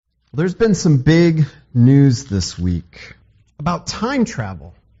There's been some big news this week about time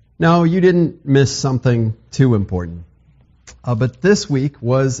travel. No, you didn't miss something too important. But this week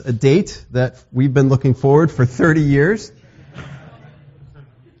was a date that we've been looking forward for 30 years.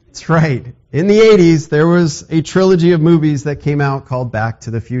 That's right. In the 80s, there was a trilogy of movies that came out called Back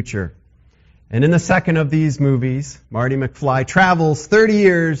to the Future. And in the second of these movies, Marty McFly travels 30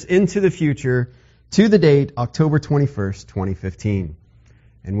 years into the future to the date October 21st, 2015.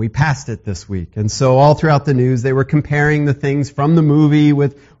 And we passed it this week. And so all throughout the news, they were comparing the things from the movie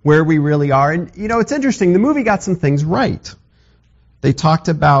with where we really are. And, it's interesting. The movie got some things right. They talked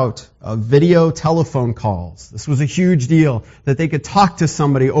about video telephone calls. This was a huge deal, that they could talk to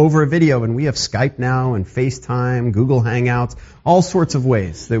somebody over a video. And we have Skype now and FaceTime, Google Hangouts, all sorts of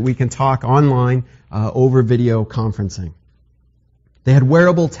ways that we can talk online over video conferencing. They had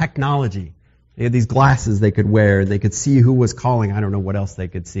wearable technology. They had these glasses they could wear. They could see who was calling. I don't know what else they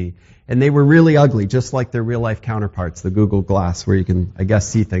could see. And they were really ugly, just like their real-life counterparts, the Google Glass, where you can, I guess,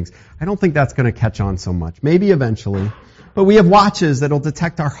 see things. I don't think that's going to catch on so much. Maybe eventually. But we have watches that'll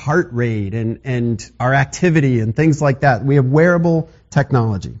detect our heart rate and our activity and things like that. We have wearable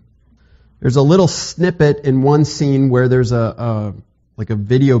technology. There's a little snippet in one scene where there's a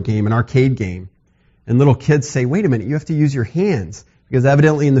video game, an arcade game. And little kids say, wait a minute, you have to use your hands. Because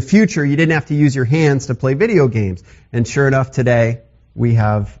evidently in the future, you didn't have to use your hands to play video games. And sure enough, today, we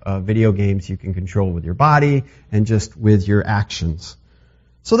have video games you can control with your body and just with your actions.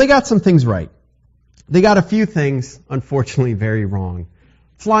 So they got some things right. They got a few things, unfortunately, very wrong.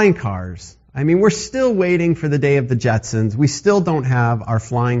 Flying cars. We're still waiting for the day of the Jetsons. We still don't have our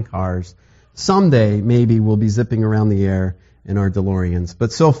flying cars. Someday, maybe, we'll be zipping around the air in our DeLoreans.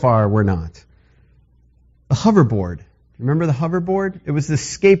 But so far, we're not. The hoverboard. Remember the hoverboard? It was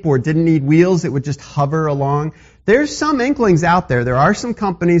this skateboard, didn't need wheels, it would just hover along. There's some inklings out there. There are some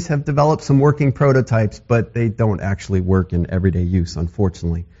companies have developed some working prototypes, but they don't actually work in everyday use,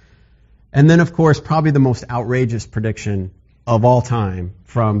 unfortunately. And then, of course, probably the most outrageous prediction of all time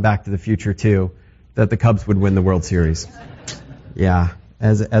from Back to the Future 2, that the Cubs would win the World Series. Yeah,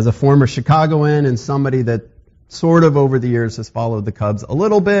 as a former Chicagoan and somebody that sort of over the years has followed the Cubs a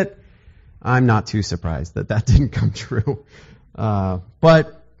little bit, I'm not too surprised that didn't come true.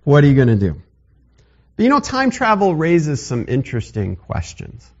 But what are you going to do? But time travel raises some interesting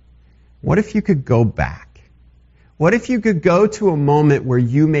questions. What if you could go back? What if you could go to a moment where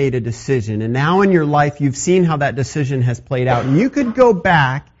you made a decision, and now in your life you've seen how that decision has played out, and you could go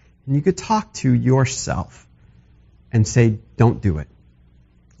back and you could talk to yourself and say, don't do it,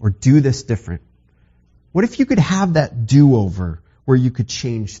 or do this different? What if you could have that do-over where you could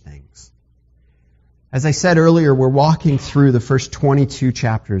change things? As I said earlier, we're walking through the first 22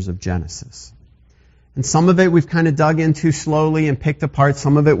 chapters of Genesis. And some of it we've kind of dug into slowly and picked apart.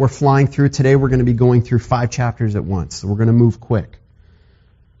 Some of it we're flying through. Today we're going to be going through 5 chapters at once, so we're going to move quick.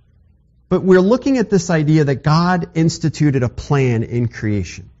 But we're looking at this idea that God instituted a plan in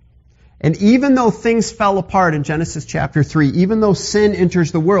creation. And even though things fell apart in Genesis chapter 3, even though sin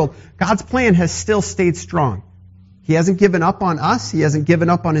enters the world, God's plan has still stayed strong. He hasn't given up on us. He hasn't given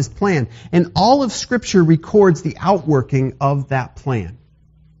up on His plan. And all of Scripture records the outworking of that plan.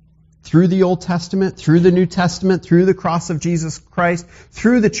 Through the Old Testament, through the New Testament, through the cross of Jesus Christ,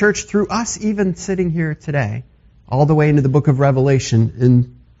 through the church, through us even sitting here today, all the way into the book of Revelation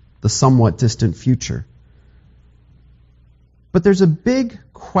in the somewhat distant future. But there's a big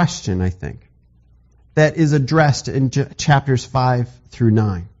question, I think, that is addressed in chapters 5 through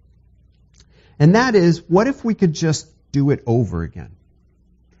 9. And that is, what if we could just do it over again?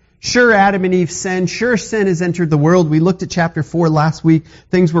 Sure, Adam and Eve sinned. Sure, sin has entered the world. We looked at chapter 4 last week.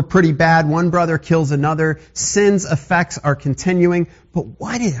 Things were pretty bad. One brother kills another. Sin's effects are continuing. But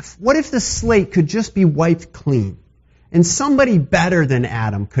what if the slate could just be wiped clean? And somebody better than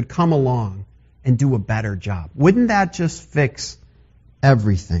Adam could come along and do a better job? Wouldn't that just fix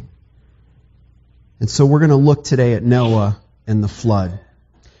everything? And so we're going to look today at Noah and the flood.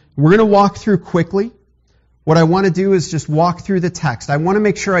 We're going to walk through quickly. What I want to do is just walk through the text. I want to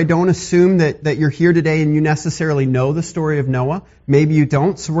make sure I don't assume that you're here today and you necessarily know the story of Noah. Maybe you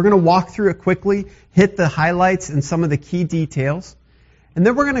don't. So we're going to walk through it quickly, hit the highlights and some of the key details. And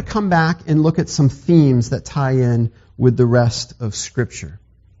then we're going to come back and look at some themes that tie in with the rest of Scripture.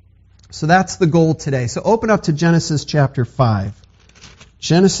 So that's the goal today. So open up to Genesis chapter 5.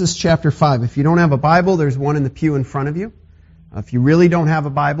 Genesis chapter 5. If you don't have a Bible, there's one in the pew in front of you. If you really don't have a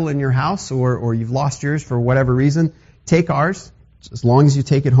Bible in your house or you've lost yours for whatever reason, take ours. As long as you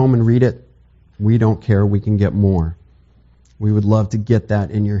take it home and read it, we don't care. We can get more. We would love to get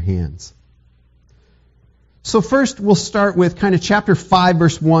that in your hands. So first we'll start with kind of chapter 5,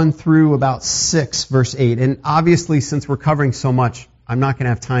 verse 1 through about 6, verse 8. And obviously, since we're covering so much, I'm not going to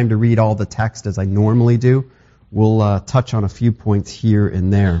have time to read all the text as I normally do. We'll touch on a few points here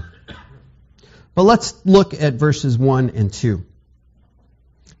and there. But let's look at verses 1 and 2.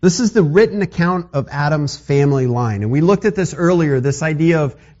 This is the written account of Adam's family line. And we looked at this earlier. This idea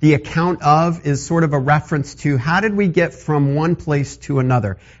of the account of is sort of a reference to how did we get from one place to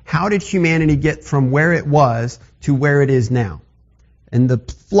another? How did humanity get from where it was to where it is now? And the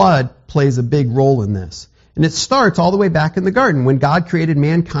flood plays a big role in this. And it starts all the way back in the garden. When God created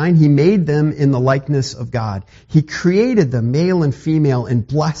mankind, He made them in the likeness of God. He created them, male and female, and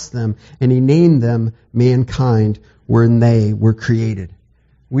blessed them, and He named them mankind when they were created.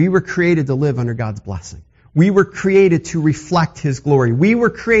 We were created to live under God's blessing. We were created to reflect His glory. We were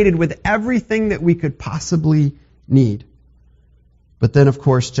created with everything that we could possibly need. But then, of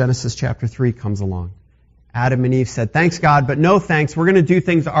course, Genesis chapter 3 comes along. Adam and Eve said, "Thanks, God, but no thanks. We're going to do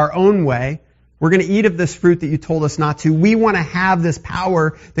things our own way. We're going to eat of this fruit that you told us not to. We want to have this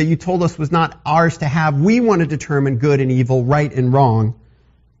power that you told us was not ours to have. We want to determine good and evil, right and wrong."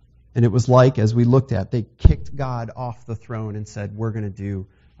 And it was like, as we looked at, they kicked God off the throne and said, "We're going to do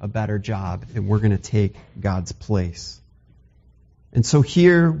a better job, and we're going to take God's place." And so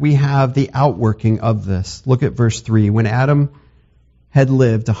here we have the outworking of this. Look at verse 3. When Adam had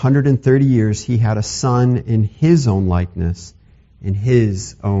lived 130 years, he had a son in his own likeness, in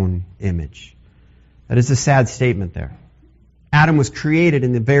his own image. That is a sad statement there. Adam was created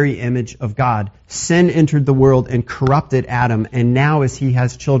in the very image of God. Sin entered the world and corrupted Adam, and now as he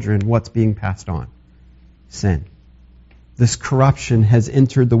has children, what's being passed on? Sin. This corruption has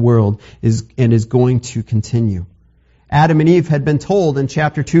entered the world and is going to continue. Adam and Eve had been told in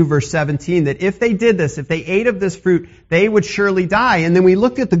chapter 2, verse 17, that if they did this, if they ate of this fruit, they would surely die. And then we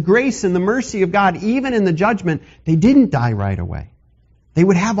looked at the grace and the mercy of God. Even in the judgment, they didn't die right away. They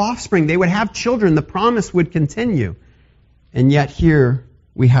would have offspring. They would have children. The promise would continue. And yet here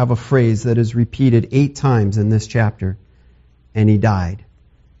we have a phrase that is repeated 8 times in this chapter. And he died.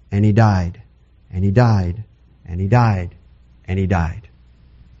 And he died. And he died. And he died. And he died.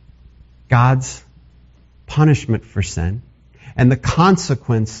 God's punishment for sin and the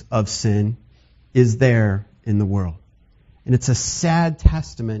consequence of sin is there in the world. And it's a sad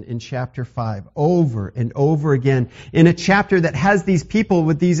testament in chapter 5 over and over again. In a chapter that has these people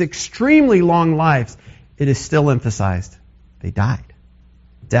with these extremely long lives, it is still emphasized. They died.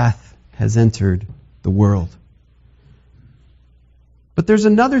 Death has entered the world. But there's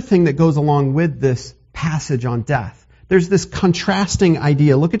another thing that goes along with this passage on death. There's this contrasting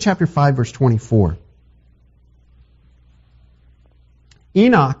idea. Look at chapter 5, verse 24.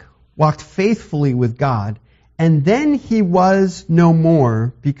 Enoch walked faithfully with God, and then he was no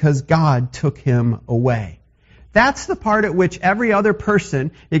more because God took him away. That's the part at which every other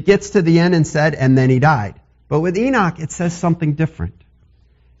person, it gets to the end and said, and then he died. But with Enoch, it says something different.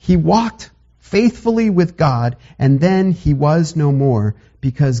 He walked faithfully with God, and then he was no more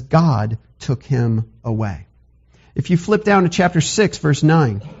because God took him away. If you flip down to chapter 6, verse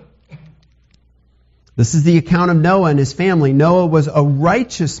 9, this is the account of Noah and his family. Noah was a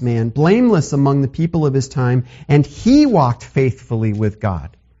righteous man, blameless among the people of his time, and he walked faithfully with God.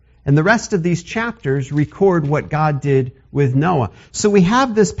 And the rest of these chapters record what God did with Noah. So we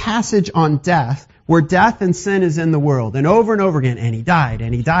have this passage on death, where death and sin is in the world, and over again, and he died,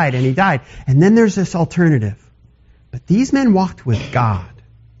 and he died, and he died. And then there's this alternative. But these men walked with God,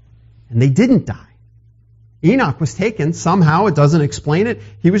 and they didn't die. Enoch was taken somehow, it doesn't explain it.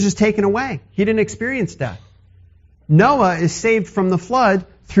 He was just taken away. He didn't experience death. Noah is saved from the flood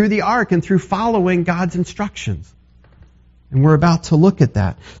through the ark and through following God's instructions. And we're about to look at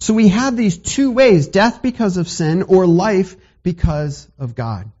that. So we have these two ways, death because of sin or life because of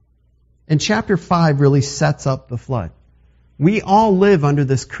God. And chapter 5 really sets up the flood. We all live under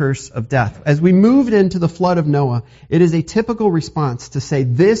this curse of death. As we moved into the flood of Noah, it is a typical response to say,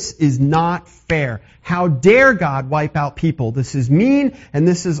 this is not fair. How dare God wipe out people? This is mean and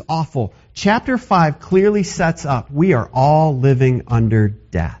this is awful. Chapter 5 clearly sets up, we are all living under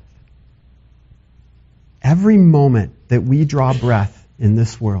death. Every moment that we draw breath in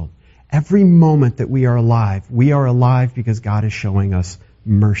this world, every moment that we are alive because God is showing us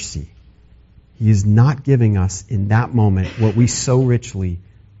mercy. He is not giving us in that moment what we so richly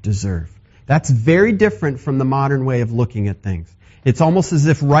deserve. That's very different from the modern way of looking at things. It's almost as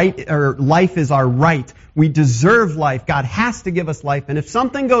if life is our right. We deserve life. God has to give us life. And if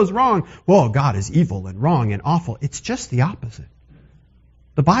something goes wrong, well, God is evil and wrong and awful. It's just the opposite.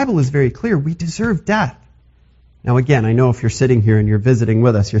 The Bible is very clear. We deserve death. Now again, I know if you're sitting here and you're visiting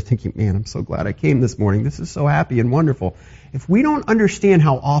with us, you're thinking, man, I'm so glad I came this morning. This is so happy and wonderful. If we don't understand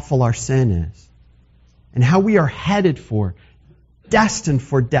how awful our sin is and how we are headed for, destined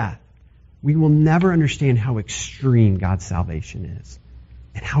for death, we will never understand how extreme God's salvation is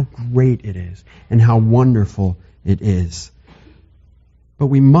and how great it is and how wonderful it is. But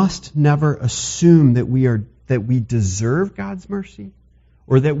we must never assume that we deserve God's mercy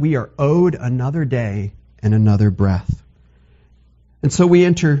or that we are owed another day and another breath. And so we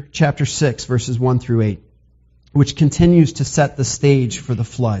enter chapter 6, verses 1 through 8, which continues to set the stage for the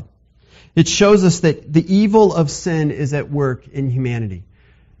flood. It shows us that the evil of sin is at work in humanity.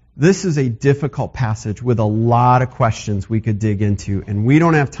 This is a difficult passage with a lot of questions we could dig into, and we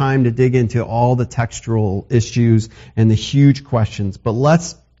don't have time to dig into all the textual issues and the huge questions, but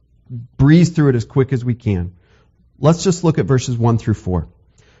let's breeze through it as quick as we can. Let's just look at verses 1 through 4.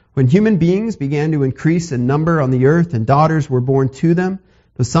 When human beings began to increase in number on the earth and daughters were born to them,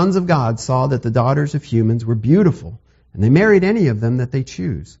 the sons of God saw that the daughters of humans were beautiful, and they married any of them that they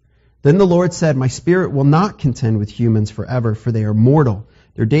choose. Then the Lord said, My spirit will not contend with humans forever, for they are mortal.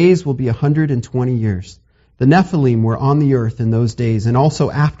 Their days will be 120 years. The Nephilim were on the earth in those days, and also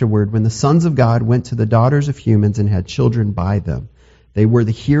afterward, when the sons of God went to the daughters of humans and had children by them. They were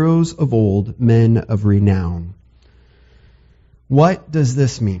the heroes of old, men of renown. What does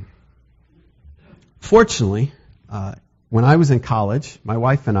this mean? Fortunately, when I was in college, my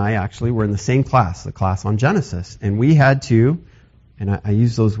wife and I actually were in the same class, the class on Genesis, and we had to, and I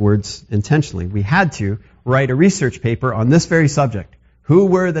use those words intentionally, we had to write a research paper on this very subject. Who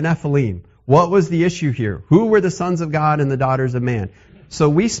were the Nephilim? What was the issue here? Who were the sons of God and the daughters of man? So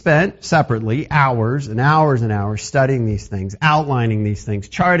we spent separately hours and hours and hours studying these things, outlining these things,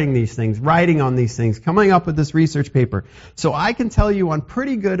 charting these things, writing on these things, coming up with this research paper. So I can tell you on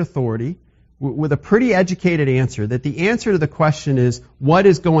pretty good authority, with a pretty educated answer, that the answer to the question is, what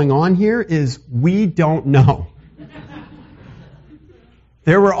is going on here is we don't know.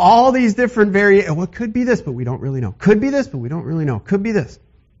 There were all these different variations. Well, it could be this, but we don't really know. Could be this, but we don't really know. Could be this.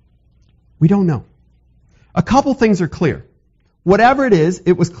 We don't know. A couple things are clear. Whatever it is,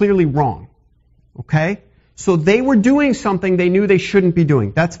 it was clearly wrong. Okay? So they were doing something they knew they shouldn't be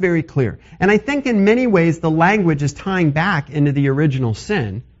doing. That's very clear. And I think in many ways the language is tying back into the original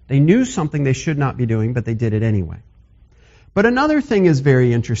sin. They knew something they should not be doing, but they did it anyway. But another thing is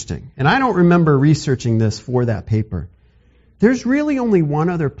very interesting, and I don't remember researching this for that paper. There's really only one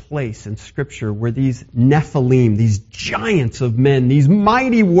other place in Scripture where these Nephilim, these giants of men, these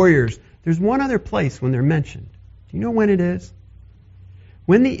mighty warriors, there's one other place when they're mentioned. Do you know when it is?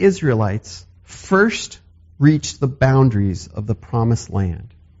 When the Israelites first reached the boundaries of the Promised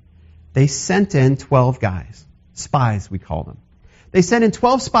Land, they sent in 12 guys, spies we call them. They sent in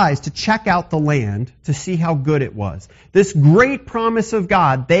 12 spies to check out the land to see how good it was. This great promise of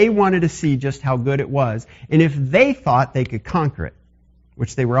God, they wanted to see just how good it was. And if they thought they could conquer it,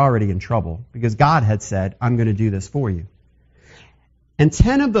 which they were already in trouble, because God had said, I'm going to do this for you. And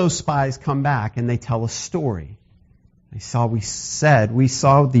 10 of those spies come back and they tell a story. We saw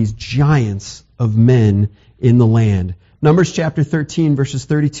these giants of men in the land. Numbers chapter 13, verses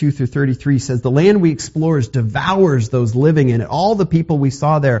 32 through 33 says, The land we explore devours those living in it. All the people we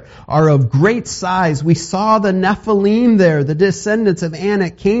saw there are of great size. We saw the Nephilim there. The descendants of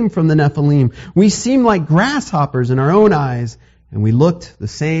Anak came from the Nephilim. We seemed like grasshoppers in our own eyes, and we looked the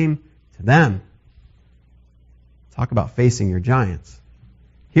same to them. Talk about facing your giants.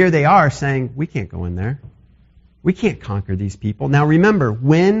 Here they are saying, we can't go in there. We can't conquer these people. Now remember,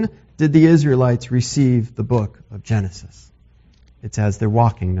 when did the Israelites receive the book of Genesis? It's as they're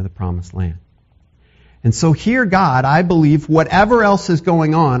walking to the Promised Land. And so here God, I believe, whatever else is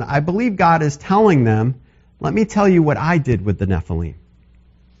going on, I believe God is telling them, let me tell you what I did with the Nephilim.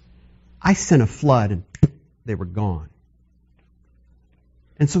 I sent a flood and they were gone.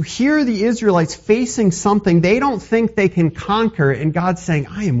 And so here are the Israelites facing something they don't think they can conquer, and God's saying,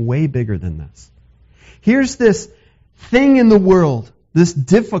 I am way bigger than this. Here's this thing in the world, this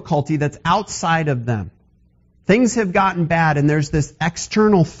difficulty that's outside of them. Things have gotten bad and there's this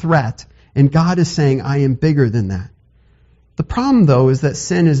external threat, and God is saying, I am bigger than that. The problem, though, is that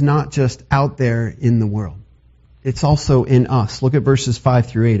sin is not just out there in the world. It's also in us. Look at verses 5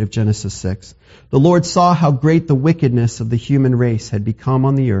 through 8 of Genesis 6. The Lord saw how great the wickedness of the human race had become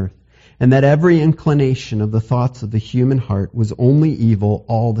on the earth, and that every inclination of the thoughts of the human heart was only evil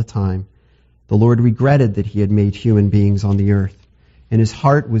all the time. The Lord regretted that he had made human beings on the earth, and his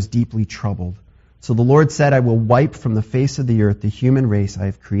heart was deeply troubled. So the Lord said, I will wipe from the face of the earth the human race I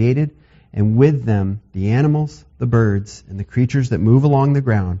have created, and with them the animals, the birds, and the creatures that move along the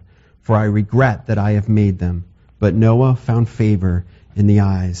ground, for I regret that I have made them. but Noah found favor in the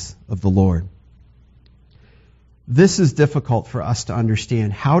eyes of the Lord. This is difficult for us to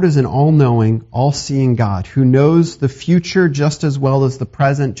understand. How does an all-knowing, all-seeing God, who knows the future just as well as the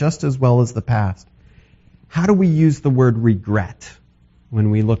present, just as well as the past, how do we use the word regret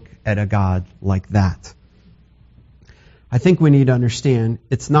when we look at a God like that? I think we need to understand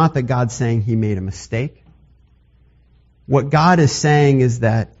it's not that God's saying He made a mistake. What God is saying is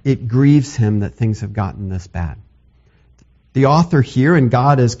that it grieves Him that things have gotten this bad. The author here, and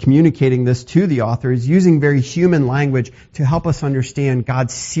God is communicating this to the author, is using very human language to help us understand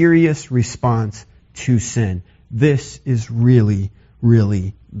God's serious response to sin. This is really,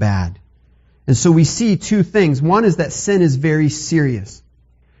 really bad. And so we see two things. One is that sin is very serious.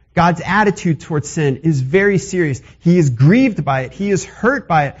 God's attitude towards sin is very serious. He is grieved by it. He is hurt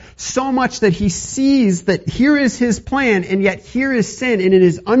by it so much that He sees that here is His plan, and yet here is sin, and it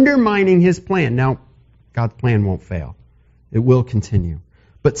is undermining His plan. Now, God's plan won't fail. It will continue.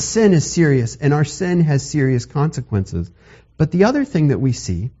 But sin is serious, and our sin has serious consequences. But the other thing that we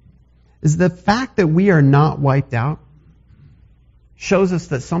see is the fact that we are not wiped out shows us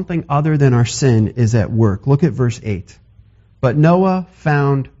that something other than our sin is at work. Look at verse 8. But Noah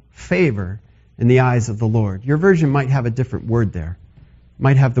found favor in the eyes of the Lord. Your version might have a different word there. It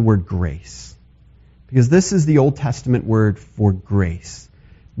might have the word grace. Because this is the Old Testament word for grace.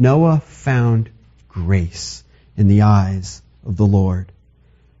 Noah found grace in the eyes of the Lord.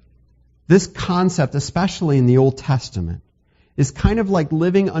 This concept, especially in the Old Testament, is kind of like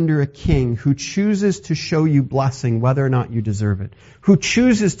living under a king who chooses to show you blessing whether or not you deserve it, who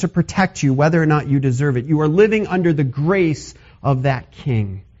chooses to protect you whether or not you deserve it. You are living under the grace of that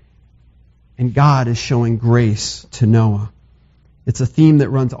king. And God is showing grace to Noah. It's a theme that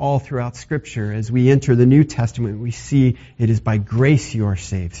runs all throughout Scripture. As we enter the New Testament, we see it is by grace you are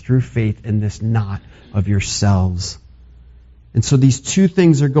saved, through faith, and this not of yourselves. And so these two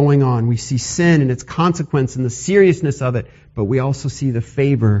things are going on. We see sin and its consequence and the seriousness of it, but we also see the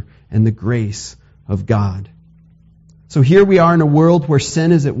favor and the grace of God. So here we are in a world where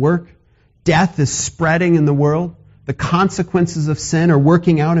sin is at work. Death is spreading in the world. The consequences of sin are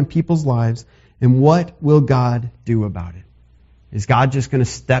working out in people's lives. And what will God do about it? Is God just going to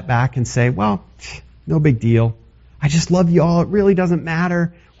step back and say, well, no big deal. I just love you all. It really doesn't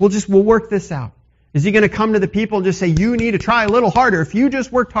matter. We'll work this out. Is He going to come to the people and just say, you need to try a little harder. If you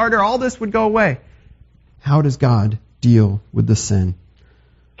just worked harder, all this would go away. How does God deal with the sin?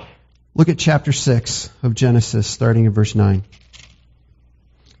 Look at chapter 6 of Genesis, starting in verse 9.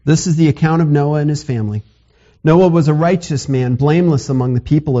 This is the account of Noah and his family. Noah was a righteous man, blameless among the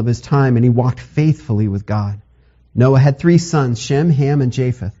people of his time, and he walked faithfully with God. Noah had 3 sons, Shem, Ham, and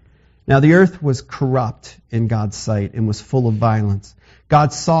Japheth. Now the earth was corrupt in God's sight and was full of violence.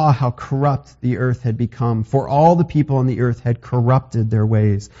 God saw how corrupt the earth had become, for all the people on the earth had corrupted their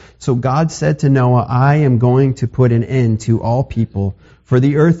ways. So God said to Noah, I am going to put an end to all people, for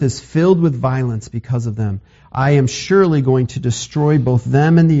the earth is filled with violence because of them. I am surely going to destroy both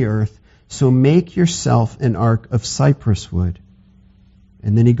them and the earth, so make yourself an ark of cypress wood.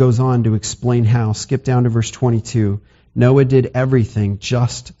 And then he goes on to explain how. Skip down to verse 22. Noah did everything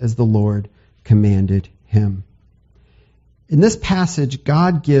just as the Lord commanded him. In this passage,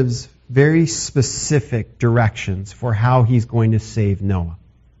 God gives very specific directions for how He's going to save Noah.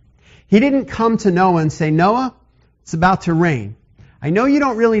 He didn't come to Noah and say, Noah, it's about to rain. I know you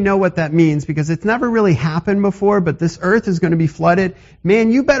don't really know what that means because it's never really happened before, but this earth is going to be flooded.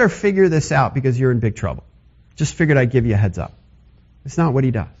 Man, you better figure this out because you're in big trouble. Just figured I'd give you a heads up. It's not what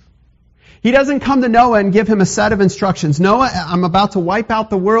He does. He doesn't come to Noah and give him a set of instructions. Noah, I'm about to wipe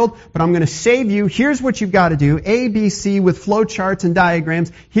out the world, but I'm going to save you. Here's what you've got to do. A, B, C with flow charts and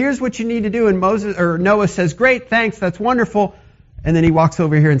diagrams. Here's what you need to do. And Noah says, great, thanks, that's wonderful. And then he walks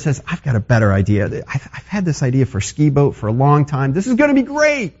over here and says, I've got a better idea. I've had this idea for a ski boat for a long time. This is going to be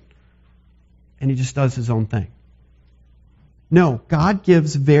great. And he just does his own thing. No, God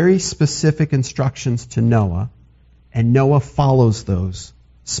gives very specific instructions to Noah, and Noah follows those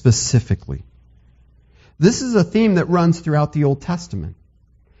specifically. This is a theme that runs throughout the Old Testament.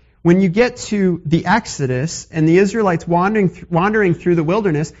 When you get to the Exodus and the Israelites wandering through the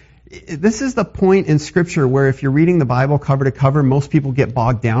wilderness, this is the point in Scripture where if you're reading the Bible cover to cover, most people get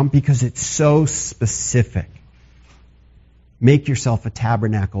bogged down because it's so specific. Make yourself a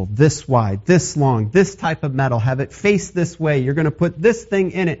tabernacle this wide, this long, this type of metal. Have it face this way. You're going to put this thing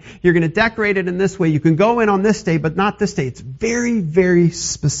in it. You're going to decorate it in this way. You can go in on this day, but not this day. It's very, very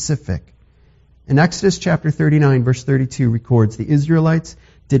specific. In Exodus chapter 39, verse 32 records, the Israelites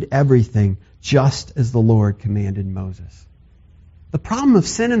did everything just as the Lord commanded Moses. The problem of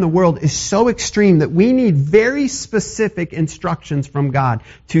sin in the world is so extreme that we need very specific instructions from God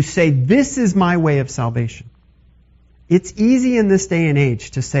to say, this is my way of salvation. It's easy in this day and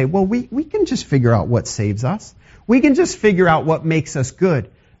age to say, well, we can just figure out what saves us. We can just figure out what makes us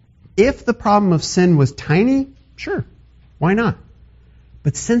good. If the problem of sin was tiny, sure, why not?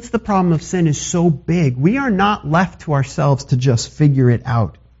 But since the problem of sin is so big, we are not left to ourselves to just figure it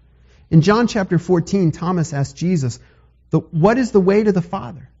out. In John chapter 14, Thomas asked Jesus, what is the way to the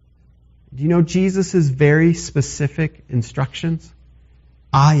Father? Do you know Jesus' very specific instructions?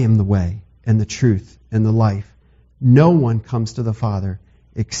 I am the way and the truth and the life. No one comes to the Father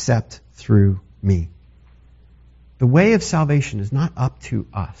except through me. The way of salvation is not up to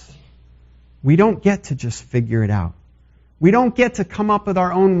us. We don't get to just figure it out. We don't get to come up with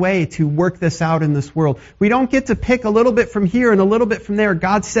our own way to work this out in this world. We don't get to pick a little bit from here and a little bit from there.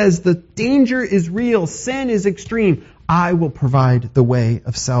 God says the danger is real. Sin is extreme. I will provide the way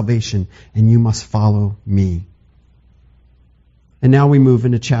of salvation, and you must follow me. And now we move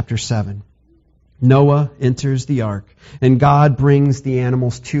into chapter 7. Noah enters the ark, and God brings the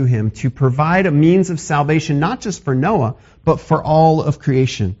animals to him to provide a means of salvation, not just for Noah, but for all of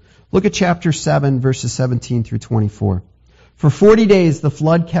creation. Look at chapter 7, verses 17 through 24. For 40 days the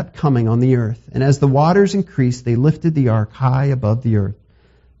flood kept coming on the earth, and as the waters increased, they lifted the ark high above the earth.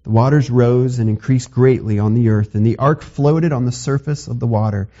 The waters rose and increased greatly on the earth, and the ark floated on the surface of the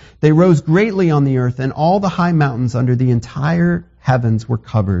water. They rose greatly on the earth, and all the high mountains under the entire heavens were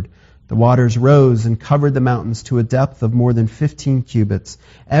covered. The waters rose and covered the mountains to a depth of more than 15 cubits.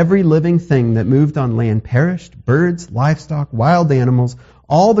 Every living thing that moved on land perished, birds, livestock, wild animals,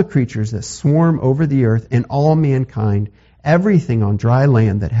 all the creatures that swarm over the earth, and all mankind. Everything on dry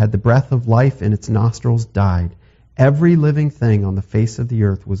land that had the breath of life in its nostrils died. Every living thing on the face of the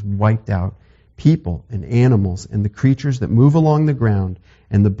earth was wiped out. People and animals and the creatures that move along the ground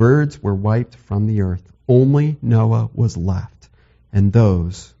and the birds were wiped from the earth. Only Noah was left, and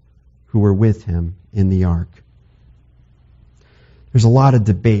those who were with him in the ark. There's a lot of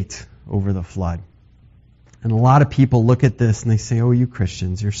debate over the flood. And a lot of people look at this and they say, oh, you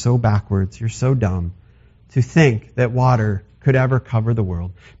Christians, you're so backwards, you're so dumb to think that water could ever cover the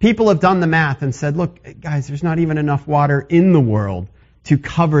world. People have done the math and said, look, guys, there's not even enough water in the world to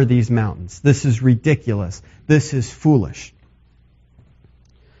cover these mountains. This is ridiculous. This is foolish.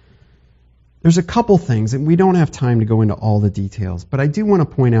 There's a couple things, and we don't have time to go into all the details, but I do want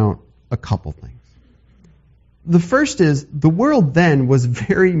to point out a couple things. The first is, the world then was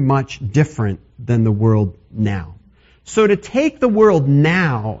very much different than the world now. So to take the world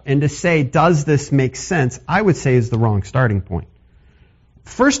now and to say, does this make sense, I would say is the wrong starting point.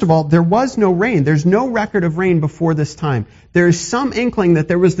 First of all, there was no rain. There's no record of rain before this time. There is some inkling that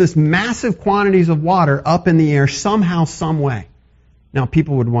there was this massive quantities of water up in the air somehow, some way. Now,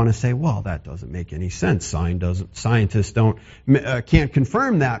 people would want to say, well, that doesn't make any sense. Scientists can't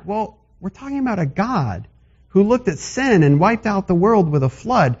confirm that. Well, we're talking about a God who looked at sin and wiped out the world with a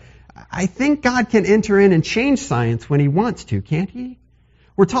flood. I think God can enter in and change science when he wants to, can't he?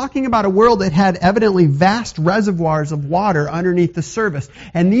 We're talking about a world that had evidently vast reservoirs of water underneath the surface,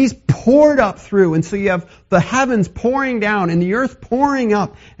 and these poured up through, and so you have the heavens pouring down and the earth pouring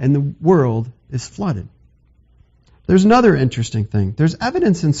up, and the world is flooded. There's another interesting thing. There's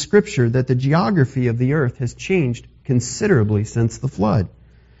evidence in Scripture that the geography of the earth has changed considerably since the flood.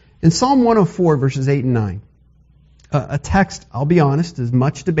 In Psalm 104, verses 8 and 9, a text, I'll be honest, is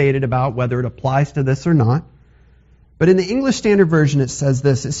much debated about whether it applies to this or not. But in the English Standard Version, it says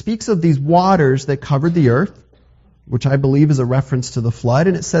this. It speaks of these waters that covered the earth, which I believe is a reference to the flood.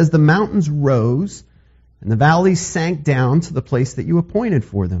 And it says the mountains rose and the valleys sank down to the place that you appointed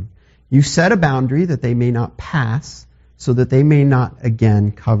for them. You set a boundary that they may not pass, so that they may not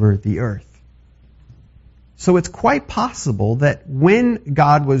again cover the earth. So it's quite possible that when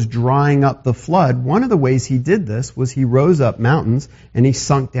God was drying up the flood, one of the ways he did this was he rose up mountains and he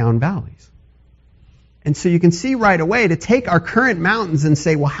sunk down valleys. And so you can see right away, to take our current mountains and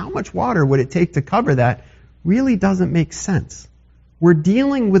say, well, how much water would it take to cover that, really doesn't make sense. We're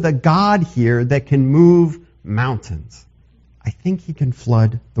dealing with a God here that can move mountains. I think he can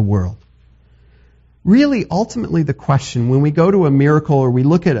flood the world. Really, ultimately, the question, when we go to a miracle or we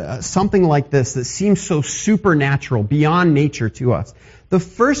look at something like this that seems so supernatural, beyond nature to us, the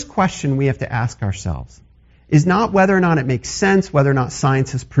first question we have to ask ourselves is not whether or not it makes sense, whether or not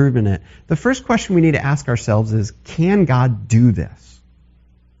science has proven it. The first question we need to ask ourselves is, can God do this?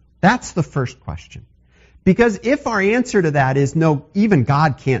 That's the first question. Because if our answer to that is, no, even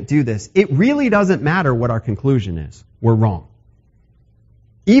God can't do this, it really doesn't matter what our conclusion is. We're wrong.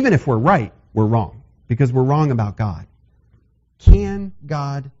 Even if we're right, we're wrong. Because we're wrong about God. Can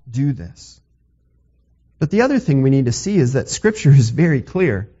God do this? But the other thing we need to see is that Scripture is very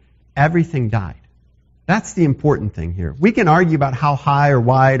clear. Everything died. That's the important thing here. We can argue about how high or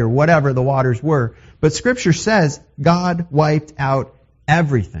wide or whatever the waters were, but Scripture says God wiped out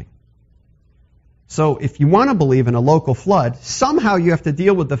everything. So if you want to believe in a local flood, somehow you have to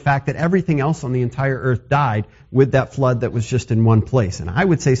deal with the fact that everything else on the entire earth died with that flood that was just in one place. And I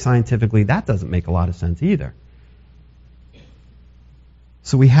would say scientifically that doesn't make a lot of sense either.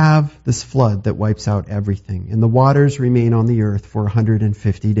 So we have this flood that wipes out everything, and the waters remain on the earth for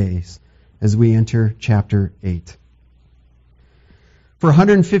 150 days as we enter chapter 8. For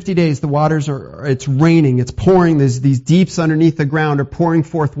 150 days, the waters it's raining, it's pouring, these deeps underneath the ground are pouring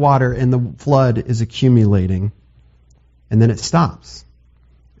forth water, and the flood is accumulating. And then it stops.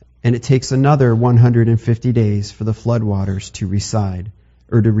 And it takes another 150 days for the floodwaters to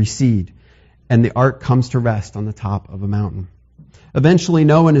recede. And the ark comes to rest on the top of a mountain. Eventually,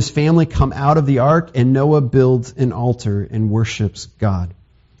 Noah and his family come out of the ark, and Noah builds an altar and worships God.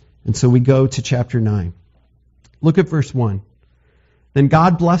 And so we go to chapter 9. Look at verse 1. Then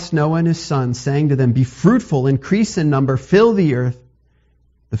God blessed Noah and his sons, saying to them, "Be fruitful, increase in number, fill the earth.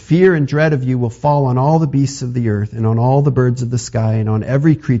 The fear and dread of you will fall on all the beasts of the earth, and on all the birds of the sky, and on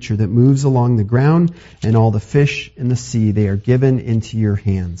every creature that moves along the ground, and all the fish in the sea. They are given into your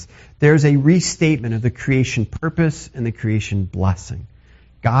hands." There's a restatement of the creation purpose and the creation blessing.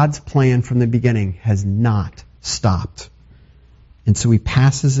 God's plan from the beginning has not stopped. And so he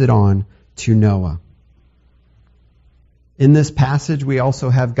passes it on to Noah. In this passage, we also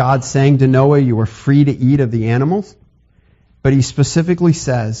have God saying to Noah, "You are free to eat of the animals." But he specifically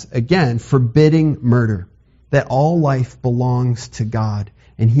says, again, forbidding murder, that all life belongs to God.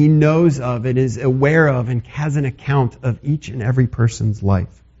 And he knows of and is aware of and has an account of each and every person's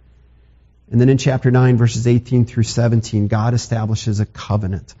life. And then in chapter 9, verses 18 through 17, God establishes a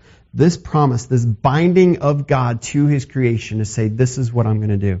covenant. This promise, this binding of God to his creation to say, this is what I'm going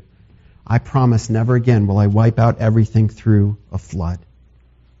to do. I promise never again will I wipe out everything through a flood.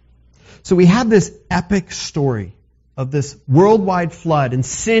 So we have this epic story of this worldwide flood and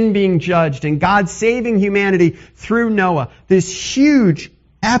sin being judged and God saving humanity through Noah. This huge,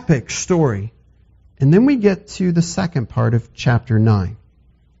 epic story. And then we get to the second part of chapter 9.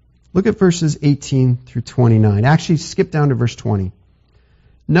 Look at verses 18 through 29. Actually, skip down to verse 20.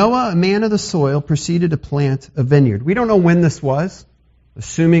 Noah, a man of the soil, proceeded to plant a vineyard. We don't know when this was,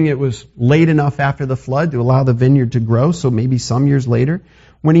 assuming it was late enough after the flood to allow the vineyard to grow, so maybe some years later.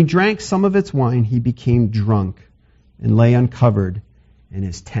 When he drank some of its wine, he became drunk and lay uncovered in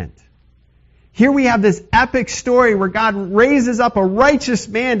his tent. Here we have this epic story where God raises up a righteous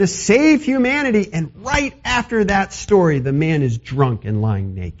man to save humanity, and right after that story, the man is drunk and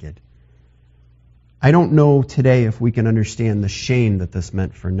lying naked. I don't know today if we can understand the shame that this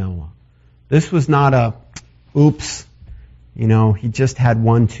meant for Noah. This was not a, oops, he just had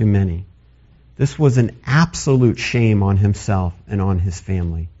one too many. This was an absolute shame on himself and on his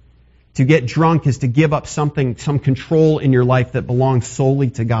family. To get drunk is to give up something, some control in your life that belongs solely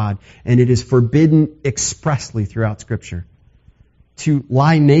to God, and it is forbidden expressly throughout Scripture. To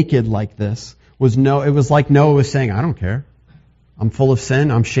lie naked like this it was like Noah was saying, I don't care. I'm full of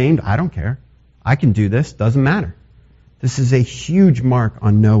sin, I'm shamed, I don't care. I can do this, doesn't matter. This is a huge mark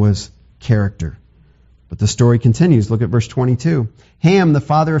on Noah's character. But the story continues. Look at verse 22. Ham, the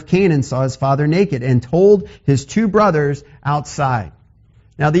father of Canaan, saw his father naked and told his two brothers outside.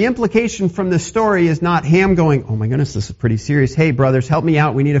 Now, the implication from this story is not Ham going, oh my goodness, this is pretty serious. Hey, brothers, help me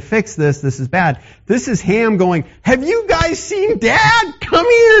out. We need to fix this. This is bad. This is Ham going, have you guys seen Dad? Come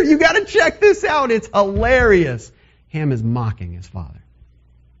here. You got to check this out. It's hilarious. Ham is mocking his father.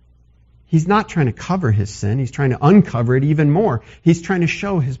 He's not trying to cover his sin. He's trying to uncover it even more. He's trying to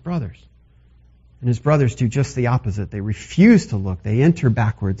show his brothers. And his brothers do just the opposite. They refuse to look. They enter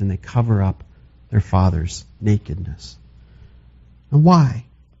backwards and they cover up their father's nakedness. And why?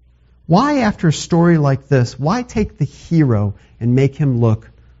 Why, after a story like this, why take the hero and make him look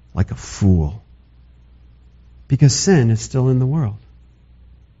like a fool? Because sin is still in the world.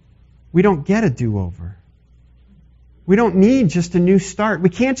 We don't get a do-over. We don't need just a new start. We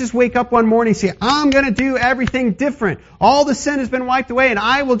can't just wake up one morning and say, I'm going to do everything different. All the sin has been wiped away and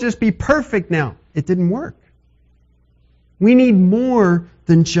I will just be perfect now. It didn't work. We need more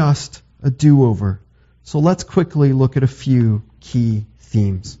than just a do-over. So let's quickly look at a few key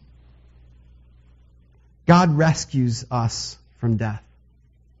themes. God rescues us from death.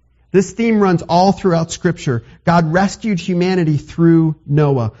 This theme runs all throughout Scripture. God rescued humanity through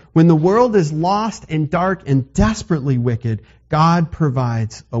Noah. When the world is lost and dark and desperately wicked, God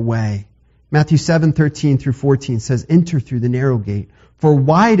provides a way. Matthew 7:13 through 14 says, "Enter through the narrow gate, for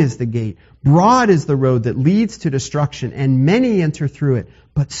wide is the gate, broad is the road that leads to destruction, and many enter through it.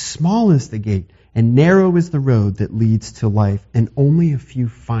 But small is the gate, and narrow is the road that leads to life, and only a few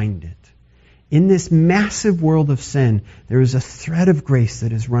find it." In this massive world of sin, there is a thread of grace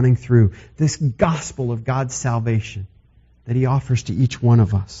that is running through this gospel of God's salvation that He offers to each one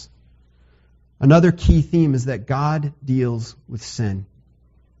of us. Another key theme is that God deals with sin.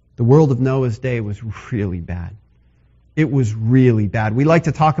 The world of Noah's day was really bad. It was really bad. We like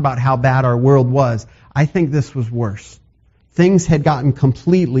to talk about how bad our world was. I think this was worse. Things had gotten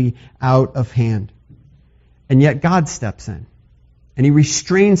completely out of hand. And yet God steps in. And He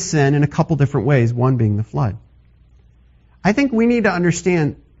restrains sin in a couple different ways, one being the flood. I think we need to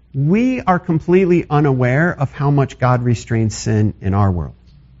understand we are completely unaware of how much God restrains sin in our world.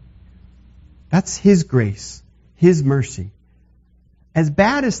 That's His grace, His mercy. As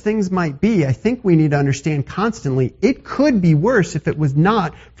bad as things might be, I think we need to understand constantly it could be worse if it was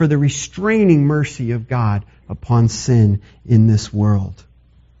not for the restraining mercy of God upon sin in this world.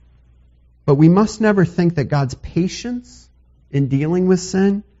 But we must never think that God's patience in dealing with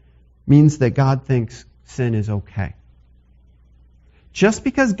sin means that God thinks sin is okay. Just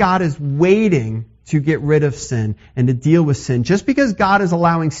because God is waiting to get rid of sin and to deal with sin, just because God is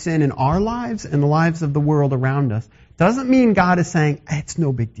allowing sin in our lives and the lives of the world around us, doesn't mean God is saying, it's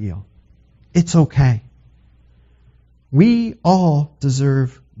no big deal. It's okay. We all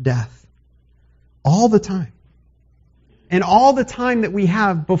deserve death. All the time. And all the time that we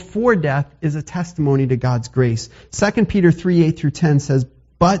have before death is a testimony to God's grace. 2 Peter 3:8 through 10 says,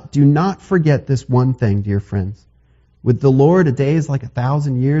 "But do not forget this one thing, dear friends. With the Lord, a day is like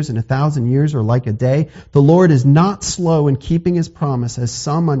 1,000 years, and 1,000 years are like a day. The Lord is not slow in keeping His promise, as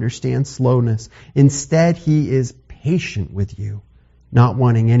some understand slowness. Instead, He is patient with you, not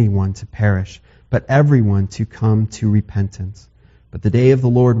wanting anyone to perish, but everyone to come to repentance. But the day of the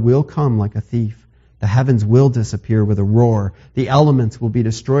Lord will come like a thief. The heavens will disappear with a roar. The elements will be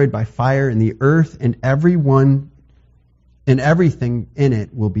destroyed by fire, and the earth and everything in it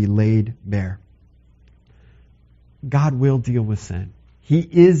will be laid bare." God will deal with sin. He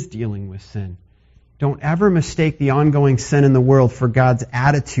is dealing with sin. Don't ever mistake the ongoing sin in the world for God's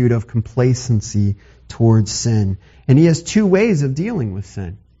attitude of complacency towards sin. And He has two ways of dealing with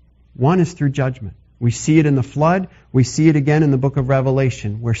sin. One is through judgment. We see it in the flood. We see it again in the book of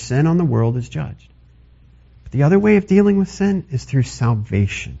Revelation, where sin on the world is judged. But the other way of dealing with sin is through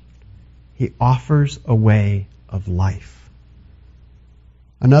salvation. He offers a way of life.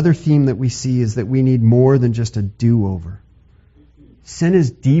 Another theme that we see is that we need more than just a do-over. Sin is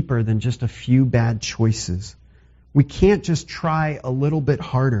deeper than just a few bad choices. We can't just try a little bit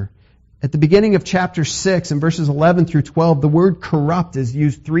harder. At the beginning of chapter 6, in verses 11 through 12, the word corrupt is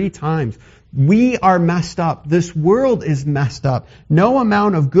used 3 times. We are messed up. This world is messed up. No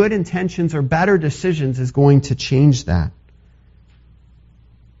amount of good intentions or better decisions is going to change that.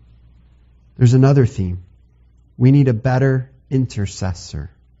 There's another theme. We need a better intercessor.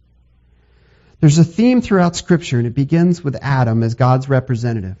 There's a theme throughout Scripture, and it begins with Adam as God's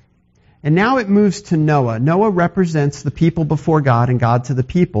representative. And now it moves to Noah. Noah represents the people before God and God to the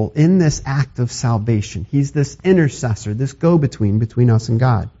people in this act of salvation. He's this intercessor, this go-between between us and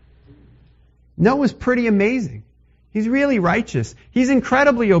God. Noah's pretty amazing. He's really righteous. He's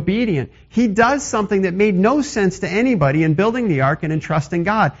incredibly obedient. He does something that made no sense to anybody in building the ark and in trusting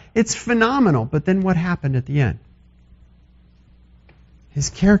God. It's phenomenal. But then what happened at the end? His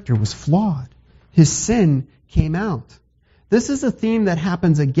character was flawed. His sin came out. This is a theme that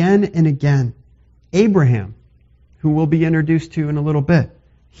happens again and again. Abraham, who we'll be introduced to in a little bit,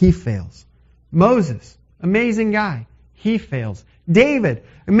 he fails. Moses, amazing guy, he fails. David,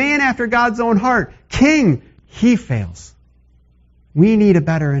 a man after God's own heart, king, he fails. We need a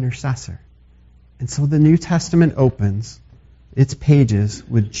better intercessor. And so the New Testament opens its pages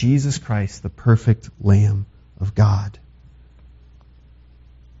with Jesus Christ, the perfect Lamb of God.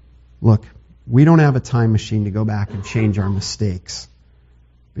 Look, we don't have a time machine to go back and change our mistakes.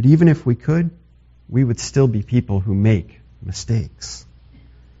 But even if we could, we would still be people who make mistakes.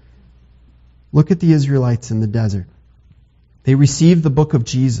 Look at the Israelites in the desert. They received the book of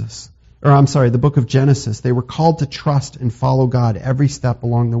the book of Genesis. They were called to trust and follow God every step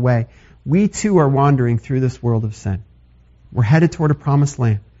along the way. We too are wandering through this world of sin. We're headed toward a promised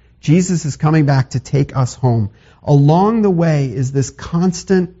land. Jesus is coming back to take us home. Along the way is this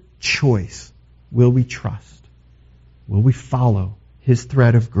constant choice. Will we trust? Will we follow His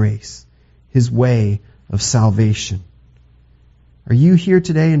thread of grace, His way of salvation? Are you here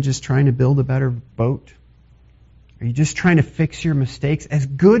today and just trying to build a better boat? Are you just trying to fix your mistakes? As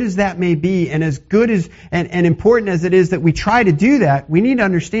good as that may be, and as good as and important as it is that we try to do that, we need to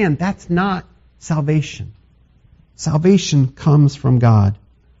understand that's not salvation. Salvation comes from God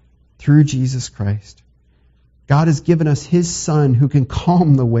through Jesus Christ. God has given us His Son who can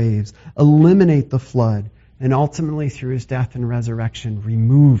calm the waves, eliminate the flood, and ultimately through His death and resurrection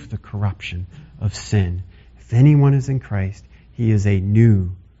remove the corruption of sin. If anyone is in Christ, he is a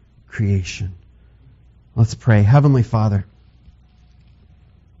new creation. Let's pray. Heavenly Father,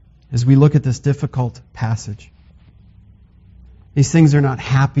 as we look at this difficult passage, these things are not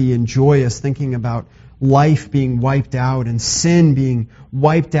happy and joyous, thinking about life being wiped out and sin being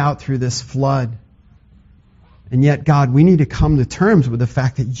wiped out through this flood. And yet, God, we need to come to terms with the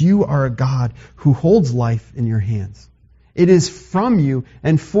fact that you are a God who holds life in your hands. It is from you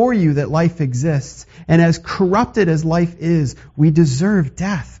and for you that life exists. And as corrupted as life is, we deserve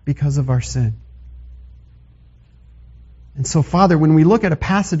death because of our sin. And so, Father, when we look at a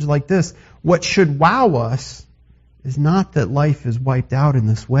passage like this, what should wow us is not that life is wiped out in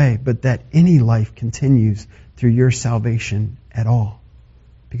this way, but that any life continues through your salvation at all,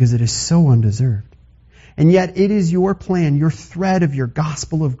 because it is so undeserved. And yet it is your plan, your thread of your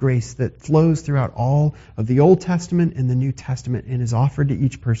gospel of grace that flows throughout all of the Old Testament and the New Testament and is offered to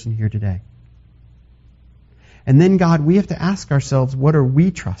each person here today. And then, God, we have to ask ourselves, what are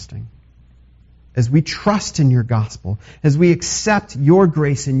we trusting? As we trust in your gospel, as we accept your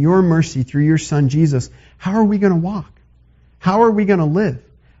grace and your mercy through your Son Jesus, how are we going to walk? How are we going to live?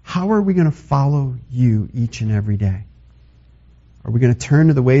 How are we going to follow you each and every day? Are we going to turn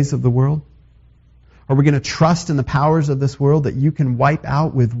to the ways of the world? Are we going to trust in the powers of this world that you can wipe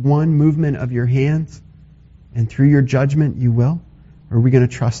out with one movement of your hands, and through your judgment you will? Or are we going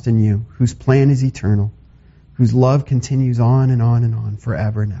to trust in you, whose plan is eternal, whose love continues on and on and on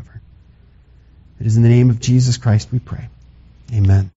forever and ever? It is in the name of Jesus Christ we pray. Amen.